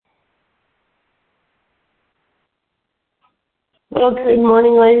Well, good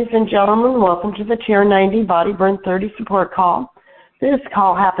morning, ladies and gentlemen. Welcome to the TR90 Body Burn 30 support call. This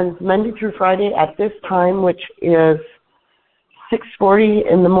call happens Monday through Friday at this time, which is 6:40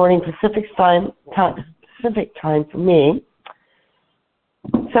 in the morning Pacific time for me.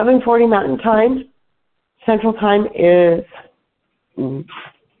 7:40 Mountain Time. Central Time is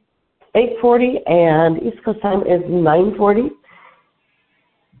 8:40, and East Coast Time is 9:40.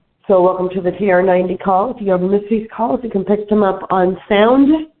 So welcome to the TR90 call. If you ever miss these calls, you can pick them up on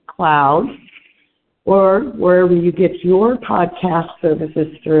SoundCloud or wherever you get your podcast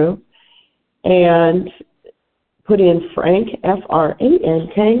services through, and put in Frank,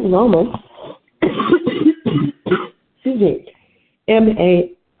 F-R-A-N-K, Lomas, excuse me,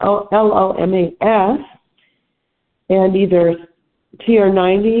 M-A-L-L-O-M-A-S, and either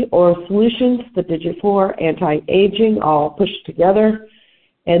TR90 or Solutions, the digit 4, anti-aging, all pushed together.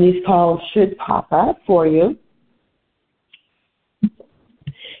 And these calls should pop up for you.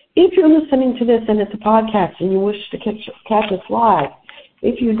 If you're listening to this and it's a podcast and you wish to catch us live,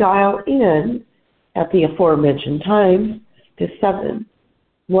 if you dial in at the aforementioned time to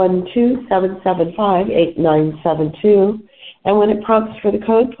 712-775-8972, and when it prompts for the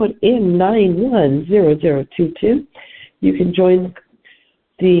code, put in 910022. You can join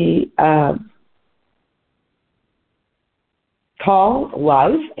the call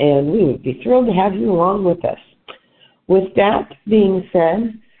live, and we would be thrilled to have you along with us. With that being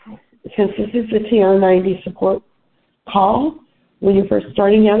said, since this is the TR90 support call, when you're first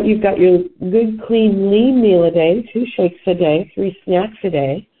starting out, you've got your good, clean, lean meal a day, 2 shakes a day, 3 snacks a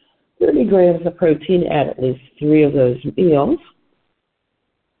day, 30 grams of protein at least 3 of those meals.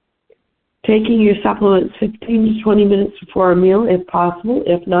 Taking your supplements 15 to 20 minutes before a meal, if possible.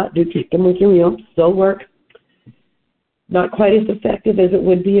 If not, do keep them with your meal. Still work. Not quite as effective as it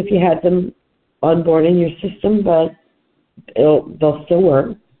would be if you had them on board in your system, but they'll still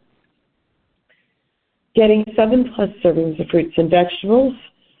work. Getting 7+ servings of fruits and vegetables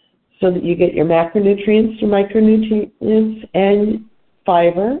so that you get your macronutrients, your micronutrients, and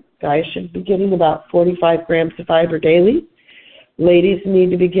fiber. Guys should be getting about 45 grams of fiber daily. Ladies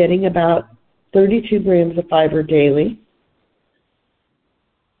need to be getting about 32 grams of fiber daily.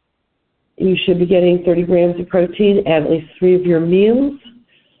 You should be getting 30 grams of protein at least 3 of your meals.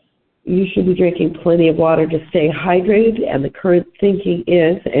 You should be drinking plenty of water to stay hydrated, and the current thinking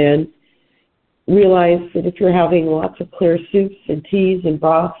is, and realize that if you're having lots of clear soups and teas and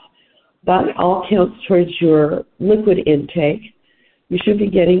broths, that all counts towards your liquid intake. You should be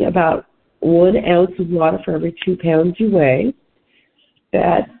getting about 1 ounce of water for every 2 pounds you weigh.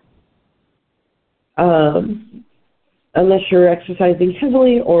 That unless you're exercising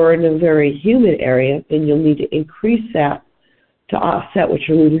heavily or in a very humid area, then you'll need to increase that to offset what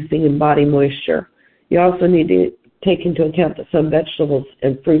you're losing in body moisture. You also need to take into account that some vegetables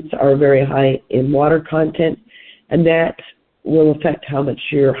and fruits are very high in water content, and that will affect how much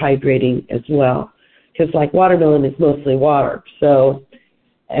you're hydrating as well. Because like watermelon is mostly water,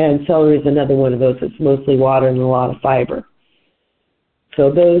 and celery is another one of those that's mostly water and a lot of fiber. So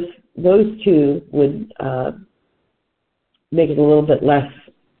those 2 would make it a little bit less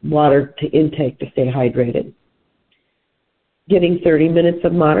water to intake to stay hydrated. Getting 30 minutes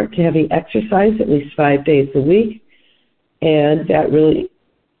of moderate to heavy exercise at least 5 days a week. And that really,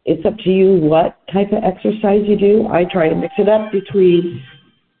 it's up to you what type of exercise you do. I try to mix it up between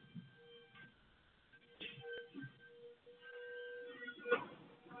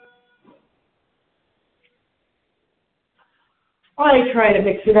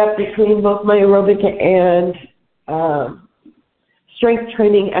both my aerobic and strength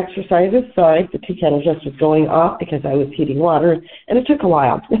training exercises. So the tea kettle just was going off because I was heating water, and it took a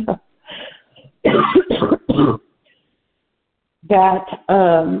while. That,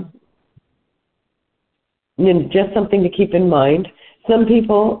 just something to keep in mind. Some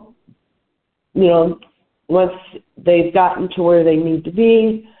people, once they've gotten to where they need to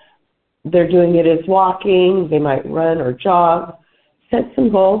be, they're doing it as walking. They might run or jog. Set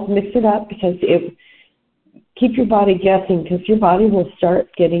some goals, mix it up, because keep your body guessing, because your body will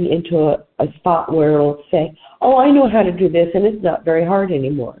start getting into a spot where it'll say, oh, I know how to do this, and it's not very hard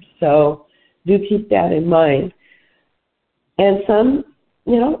anymore. So do keep that in mind. And some,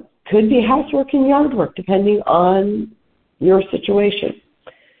 could be housework and yard work, depending on your situation.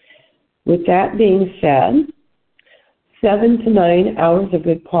 With that being said, 7 to 9 hours of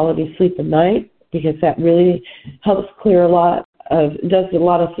good quality sleep a night, because that really helps clear does a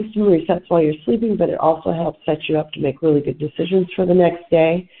lot of system resets while you're sleeping, but it also helps set you up to make really good decisions for the next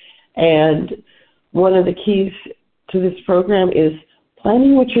day. And one of the keys to this program is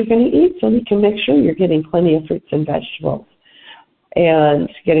planning what you're going to eat so you can make sure you're getting plenty of fruits and vegetables. and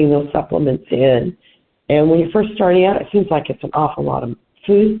getting those supplements in. And when you're first starting out, it seems like it's an awful lot of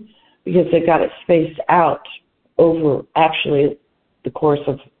food because they've got it spaced out over actually the course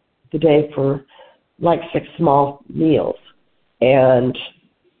of the day for like 6 small meals. And,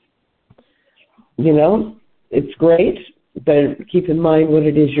 you know, it's great, but keep in mind what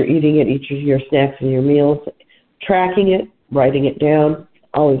it is you're eating at each of your snacks and your meals. Tracking it, writing it down,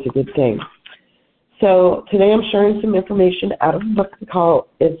 always a good thing. So today I'm sharing some information out of a book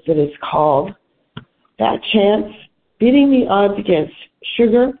that is called Fat Chance, Beating the Odds Against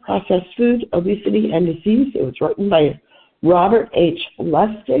Sugar, Processed Food, Obesity, and Disease. It was written by Robert H.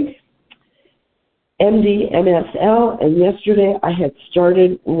 Lustig, MD, MSL, and yesterday I had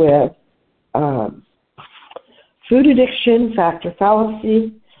started with food addiction, factor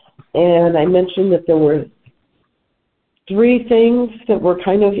fallacy, and I mentioned that there were 3 things that were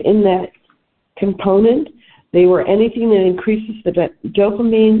kind of in that component. They were anything that increases the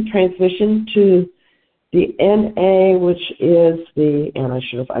dopamine transmission to the NA, which is and I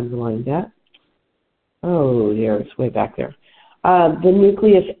should have underlined that. Oh, there, it's way back there. The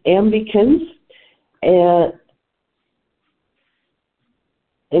nucleus accumbens, and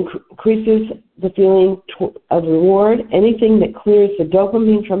increases the feeling of reward. Anything that clears the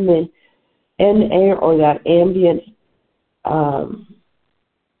dopamine from the NA or that ambient,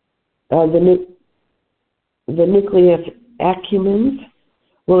 the nucleus accumbens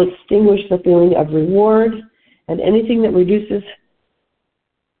will extinguish the feeling of reward, and anything that reduces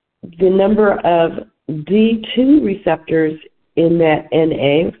the number of D2 receptors in that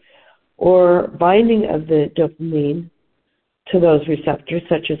NA or binding of the dopamine to those receptors,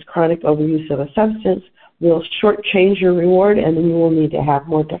 such as chronic overuse of a substance, will shortchange your reward, and then you will need to have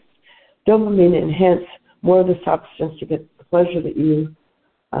more dopamine and hence more of the substance to get the pleasure that you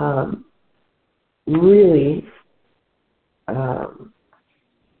really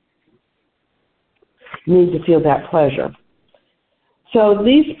need to feel that pleasure. So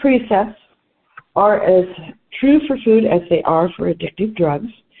these precepts are as true for food as they are for addictive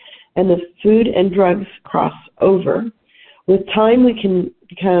drugs, and the food and drugs cross over. With time, we can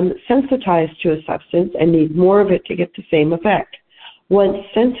become sensitized to a substance and need more of it to get the same effect. Once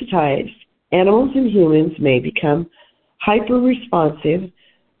sensitized, animals and humans may become hyper-responsive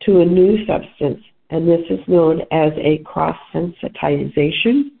to a new substance, and this is known as a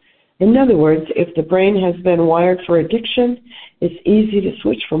cross-sensitization. In other words, if the brain has been wired for addiction, it's easy to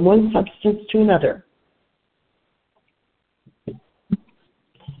switch from one substance to another.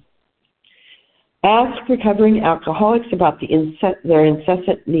 Ask recovering alcoholics about their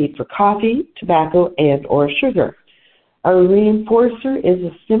incessant need for coffee, tobacco, and or sugar. A reinforcer is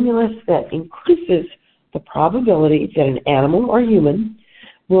a stimulus that increases the probability that an animal or human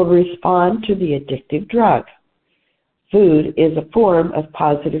will respond to the addictive drug. Food is a form of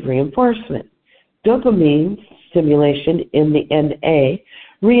positive reinforcement. Dopamine stimulation in the NA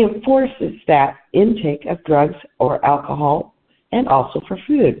reinforces that intake of drugs or alcohol and also for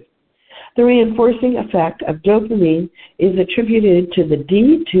food. The reinforcing effect of dopamine is attributed to the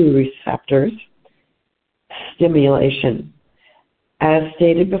D2 receptors stimulation. As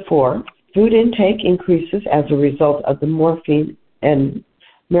stated before, food intake increases as a result of the morphine and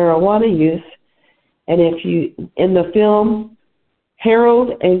marijuana use. And in the film,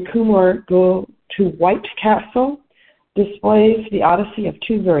 Harold and Kumar Go to White Castle, displays the odyssey of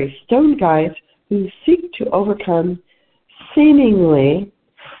 2 very stoned guys who seek to overcome seemingly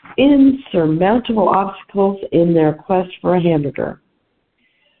insurmountable obstacles in their quest for a hamburger.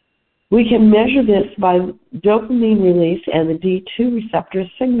 We can measure this by dopamine release and the D2 receptor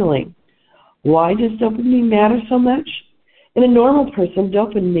signaling. Why does dopamine matter so much? In a normal person,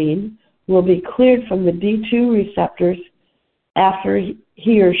 dopamine will be cleared from the D2 receptors after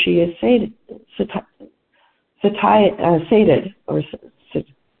he or she is satiated.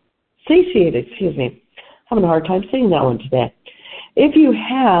 Having a hard time saying that one today. If you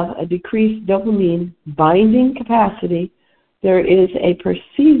have a decreased dopamine binding capacity, there is a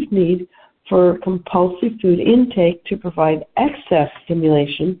perceived need for compulsive food intake to provide excess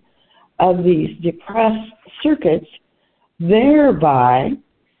stimulation of these depressed circuits, thereby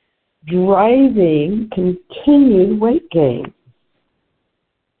driving continued weight gain.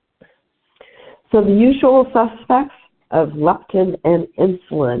 So the usual suspects of leptin and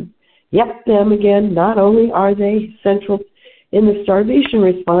insulin, yep, them again, not only are they central in the starvation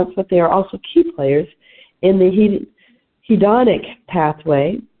response, but they are also key players in the hedonic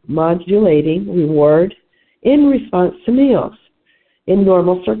pathway, modulating reward in response to meals. In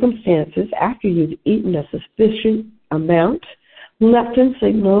normal circumstances, after you've eaten a sufficient amount, leptin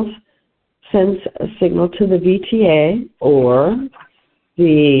sends a signal to the VTA or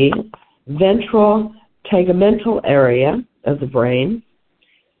the ventral tegmental area of the brain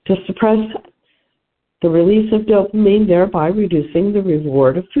to suppress the release of dopamine, thereby reducing the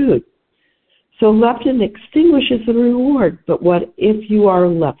reward of food. So leptin extinguishes the reward, but what if you are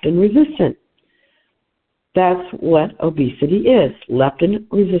leptin resistant? That's what obesity is, leptin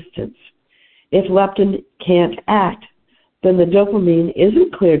resistance. If leptin can't act, then the dopamine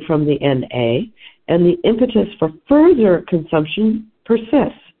isn't cleared from the NA, and the impetus for further consumption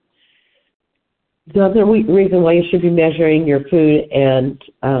persists. The other reason why you should be measuring your food and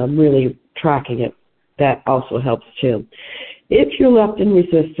really tracking it, that also helps too. If you're leptin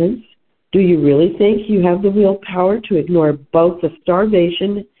resistant, do you really think you have the willpower to ignore both the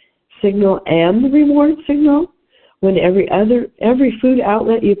starvation signal and the reward signal when every food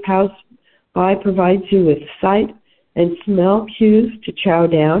outlet you pass by provides you with sight and smell cues to chow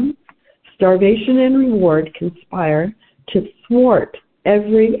down? Starvation and reward conspire to thwart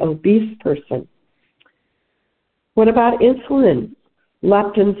every obese person. What about insulin?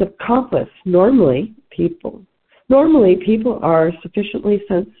 Leptin's accomplice. Normally people are sufficiently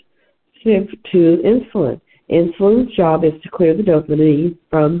sensitive to insulin. Insulin's job is to clear the dopamine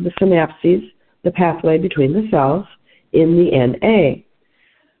from the synapses, the pathway between the cells, in the NA.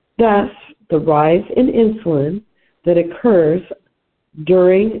 Thus, the rise in insulin that occurs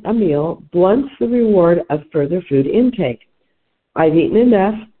during a meal blunts the reward of further food intake. I've eaten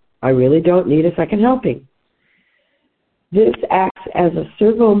enough. I really don't need a second helping. This acts as a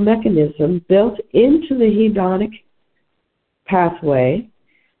servo mechanism built into the hedonic pathway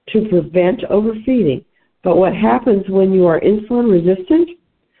to prevent overfeeding. But what happens when you are insulin resistant?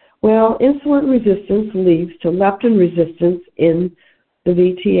 Well, insulin resistance leads to leptin resistance in the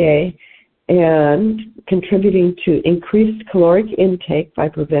VTA and contributing to increased caloric intake by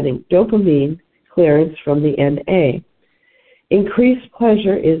preventing dopamine clearance from the NA. Increased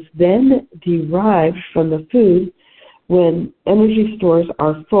pleasure is then derived from the food when energy stores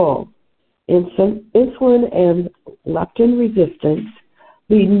are full. Insulin and leptin resistance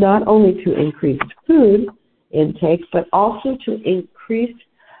lead not only to increased food intake, but also to increased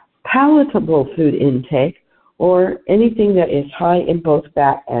palatable food intake, or anything that is high in both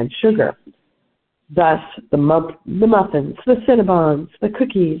fat and sugar. Thus, the muffins, the Cinnabons, the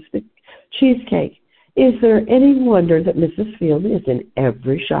cookies, the cheesecake. Is there any wonder that Mrs. Field is in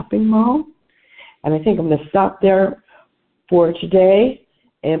every shopping mall? And I think I'm going to stop there for today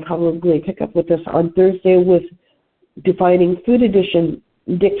and probably pick up with us on Thursday with defining food addiction,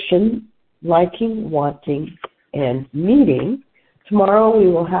 liking, wanting, and needing. Tomorrow we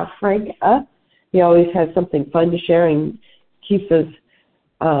will have Frank up. He always has something fun to share and keeps us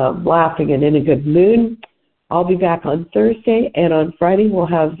laughing and in a good mood. I'll be back on Thursday, and on Friday we'll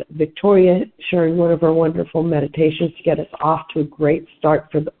have Victoria sharing one of her wonderful meditations to get us off to a great start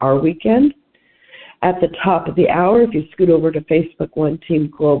for our weekend. At the top of the hour, if you scoot over to Facebook One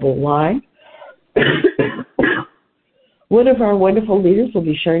Team Global Live, one of our wonderful leaders will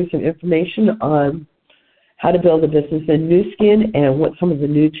be sharing some information on how to build a business in Nu Skin and what some of the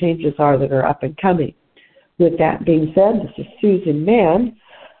new changes are that are up and coming. With that being said, this is Susan Mann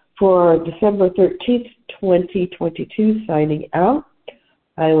for December 13th, 2022, signing out.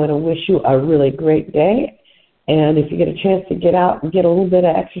 I want to wish you a really great day, and if you get a chance to get out and get a little bit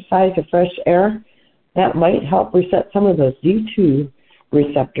of exercise or fresh air, that might help reset some of those D2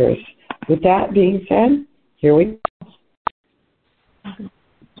 receptors. With that being said, here we go.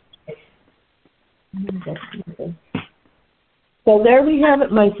 So there we have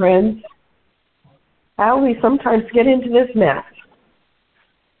it, my friends. How we sometimes get into this mess.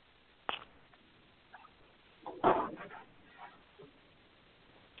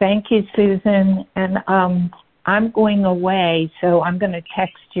 Thank you, Susan. And I'm going away, so I'm going to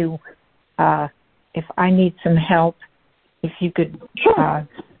text you if I need some help, if you could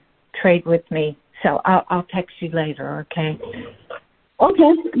trade with me. So I'll text you later, okay?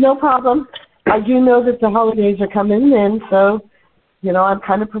 Okay, no problem. I do know that the holidays are coming in, so, I'm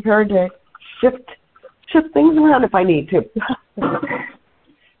kind of prepared to shift things around if I need to.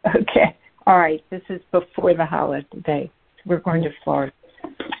 Okay. All right. This is before the holiday. We're going to Florida.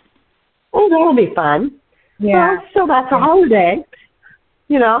 Oh, that'll be fun. Yeah. Well, so that's a holiday.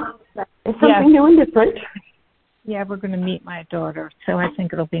 It's something new and different. Yeah, we're going to meet my daughter, so I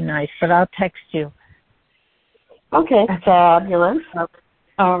think it'll be nice. But I'll text you. Okay, fabulous.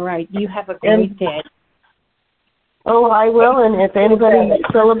 All right. You have a great day. Oh, I will. And if anybody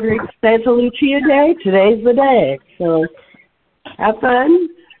celebrates Santa Lucia Day, today's the day. So have fun,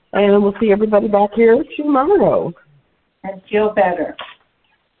 and we'll see everybody back here tomorrow. And feel better.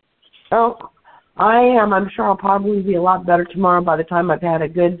 Oh, I am. I'm sure I'll probably be a lot better tomorrow by the time I've had a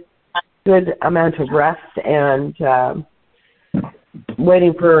good amount of rest and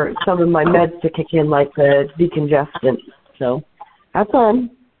waiting for some of my meds to kick in, like the decongestant. So, have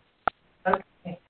fun.